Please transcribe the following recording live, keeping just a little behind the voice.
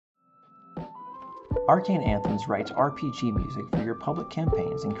Arcane Anthems writes RPG music for your public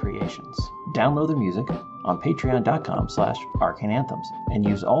campaigns and creations. Download their music on patreon.com/arcaneanthems and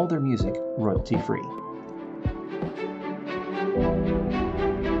use all their music royalty-free.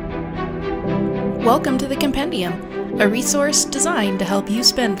 Welcome to the Compendium, a resource designed to help you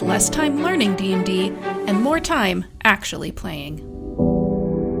spend less time learning D&D and more time actually playing.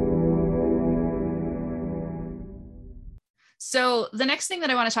 So the next thing that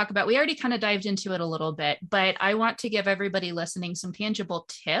I want to talk about, we already kind of dived into it a little bit, but I want to give everybody listening some tangible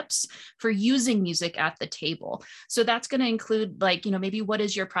tips for using music at the table. So that's going to include maybe what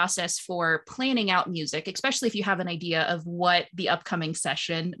is your process for planning out music, especially if you have an idea of what the upcoming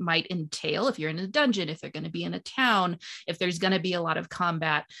session might entail. If you're in a dungeon, if they're going to be in a town, if there's going to be a lot of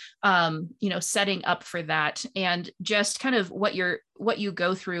combat, setting up for that, and just kind of what you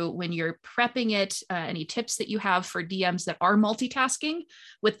go through when you're prepping it, any tips that you have for DMs that are multitasking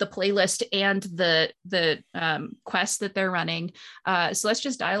with the playlist and the quests that they're running. So let's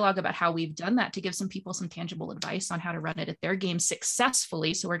just dialogue about how we've done that to give some people some tangible advice on how to run it at their game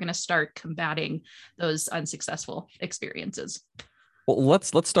successfully. So we're going to start combating those unsuccessful experiences. Well,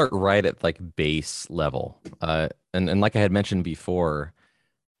 let's start right at base level. And like I had mentioned before,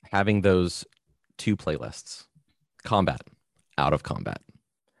 having those two playlists, combat, out of combat.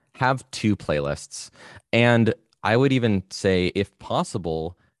 Have two playlists. And I would even say, if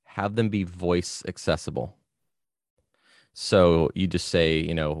possible, have them be voice accessible. So you just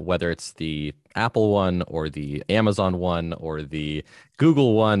say, whether it's the Apple one or the Amazon one or the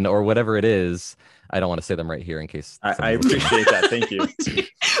Google one or whatever it is. I don't want to say them right here in case. I appreciate that. Thank you.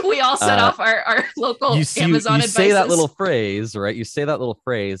 We all set off our local Amazon advices. You say that little phrase, right? You say that little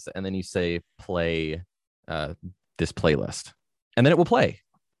phrase and then you say, play this playlist. And then it will play.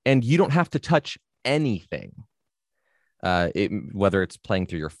 And you don't have to touch anything. Whether it's playing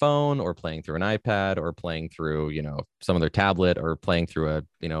through your phone or playing through an iPad or playing through, some other tablet or playing through a,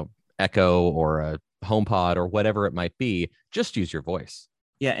 Echo or a HomePod or whatever it might be, just use your voice.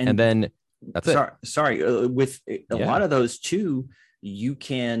 Yeah. And then that's it. Sorry. With a lot of those too, you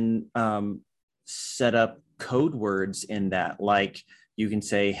can set up code words in that. Like you can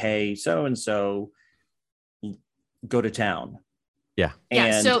say, hey, so-and-so, go to town. Yeah.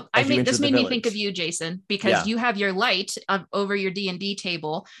 Yeah. So this made me think of you, Jason, because you have your light over your D&D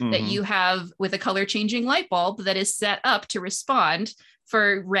table that you have with a color changing light bulb that is set up to respond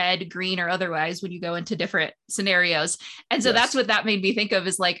for red, green, or otherwise when you go into different scenarios. And so that's what that made me think of,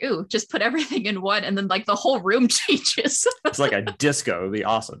 is just put everything in one and then the whole room changes. It's like a disco. It'd be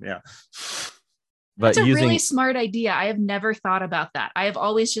awesome. Yeah. That's a really smart idea. I have never thought about that. I have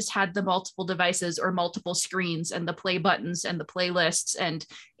always just had the multiple devices or multiple screens and the play buttons and the playlists, and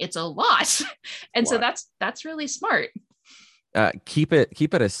it's a lot. And so that's really smart. Keep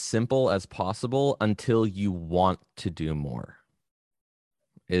it as simple as possible until you want to do more.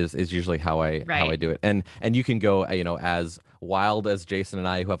 Is usually how I do it. And you can go, as wild as Jason and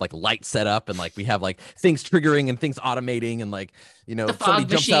I, who have lights set up and we have things triggering and things automating and the fog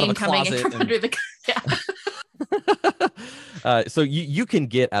machine coming in from under the so you can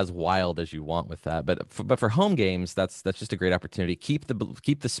get as wild as you want with that, but for home games, that's just a great opportunity. Keep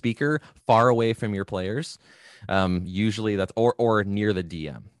the speaker far away from your players. Usually that's or near the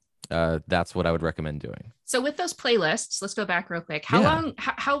DM. That's what I would recommend doing. So with those playlists, let's go back real quick.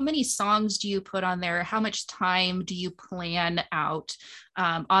 How many songs do you put on there? How much time do you plan out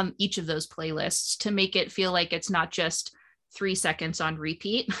on each of those playlists to make it feel like it's not just 3 seconds on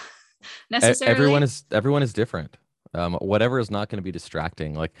repeat necessarily? Everyone is different. Whatever is not going to be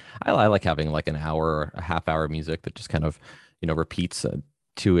distracting. I like having an hour or a half hour music that just kind of, repeats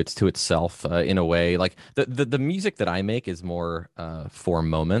to itself in a way. The music that I make is more for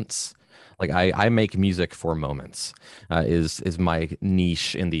moments. I make music for moments. Is my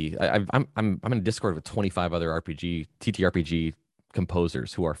niche in the. I'm in a Discord with 25 other TTRPG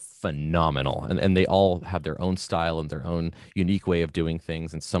composers who are phenomenal, and they all have their own style and their own unique way of doing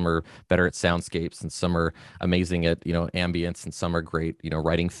things, and some are better at soundscapes and some are amazing at ambience, and some are great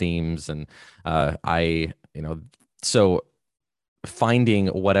writing themes, and so finding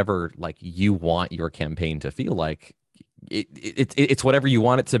whatever you want your campaign to feel like. It's whatever you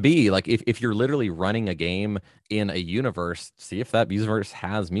want it to be. If you're literally running a game in a universe, see if that universe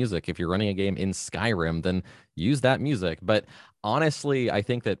has music. If you're running a game in Skyrim, then use that music. But honestly, I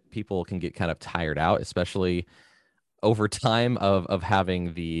think that people can get kind of tired out, especially over time of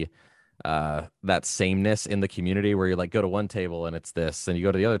having the that sameness in the community where you go to one table and it's this, and you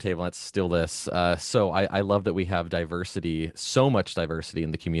go to the other table and it's still this. So I love that we have diversity, so much diversity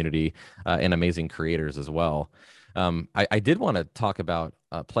in the community, and amazing creators as well. I did want to talk about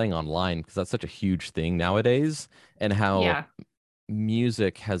playing online, because that's such a huge thing nowadays, and how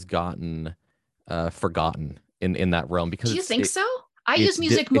music has gotten forgotten in that realm, because do you think so? I it's use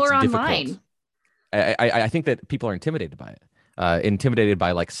music more online. I think that people are intimidated by it. Intimidated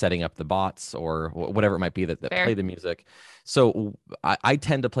by like setting up the bots or whatever it might be that play the music. So I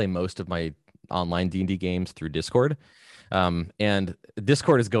tend to play most of my online D&D games through Discord. And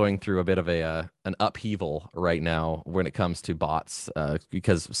Discord is going through a bit of an upheaval right now when it comes to bots,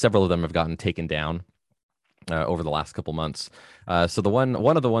 because several of them have gotten taken down over the last couple months. So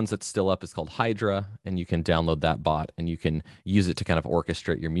one of the ones that's still up is called Hydra, and you can download that bot and you can use it to kind of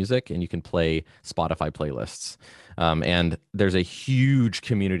orchestrate your music, and you can play Spotify playlists. And there's a huge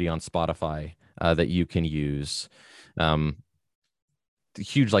community on Spotify that you can use.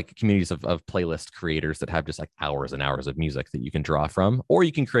 Huge like communities of playlist creators that have just like hours and hours of music that you can draw from, or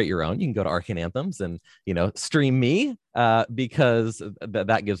you can create your own. You can go to Arcane Anthems and stream me, because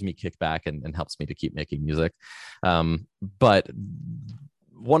that gives me kickback and helps me to keep making music. But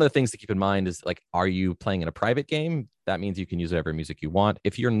one of the things to keep in mind is, like, are you playing in a private game? That means you can use whatever music you want.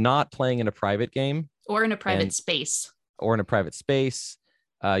 If you're not playing in a private game or in a private space,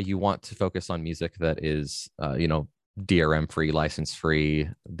 you want to focus on music that is DRM free, license free,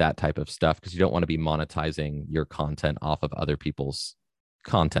 that type of stuff, because you don't want to be monetizing your content off of other people's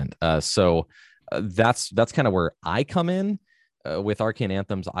content. So that's kind of where I come in. With Arcane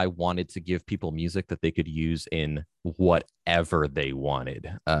Anthems, I wanted to give people music that they could use in whatever they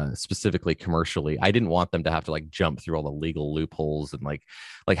wanted, specifically commercially. I didn't want them to have to like jump through all the legal loopholes and like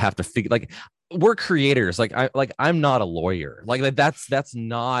have to figure, like, we're creators. I'm not a lawyer. Like that's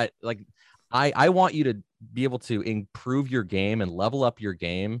not like, I want you to be able to improve your game and level up your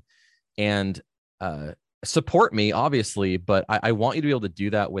game and support me, obviously, but I want you to be able to do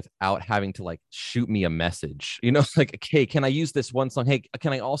that without having to like shoot me a message, like, hey, can I use this one song? Hey,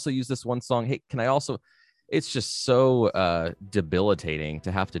 can I also use this one song? Hey, can I also? It's just so debilitating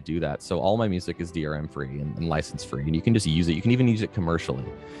to have to do that. So all my music is DRM free and license free, and you can just use it. You can even use it commercially,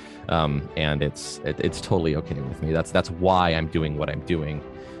 and it's totally okay with me. That's why I'm doing what I'm doing.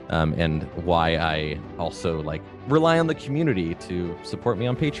 And why I also like rely on the community to support me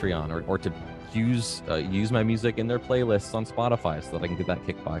on Patreon, or to use my music in their playlists on Spotify, so that I can get that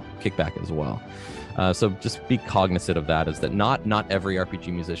kickback as well. So just be cognizant of that, is that not every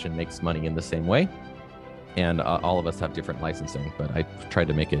RPG musician makes money in the same way, and all of us have different licensing. But I tried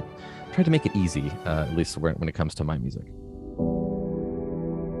to make it easy, at least when it comes to my music.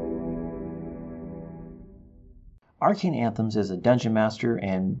 Arcane Anthems is a dungeon master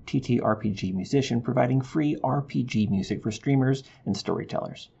and TTRPG musician providing free RPG music for streamers and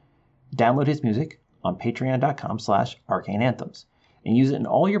storytellers. Download his music on patreon.com/arcaneanthems and use it in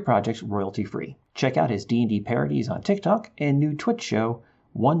all your projects royalty-free. Check out his D&D parodies on TikTok and new Twitch show,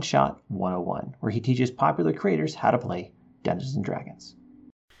 One Shot 101, where he teaches popular creators how to play Dungeons & Dragons.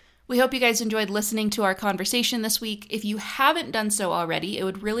 We hope you guys enjoyed listening to our conversation this week. If you haven't done so already, it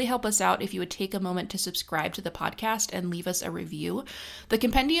would really help us out if you would take a moment to subscribe to the podcast and leave us a review. The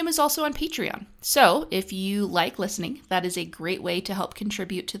compendium is also on Patreon. So if you like listening, that is a great way to help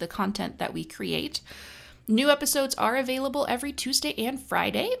contribute to the content that we create. New episodes are available every Tuesday and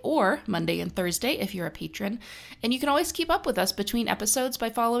Friday, or Monday and Thursday if you're a patron. And you can always keep up with us between episodes by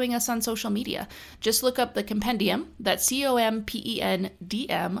following us on social media. Just look up the compendium, that's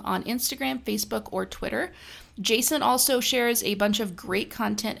COMPENDM, on Instagram, Facebook, or Twitter. Jason also shares a bunch of great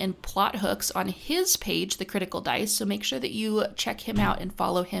content and plot hooks on his page, The Critical Dice, so make sure that you check him out and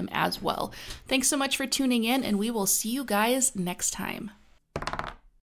follow him as well. Thanks so much for tuning in, and we will see you guys next time.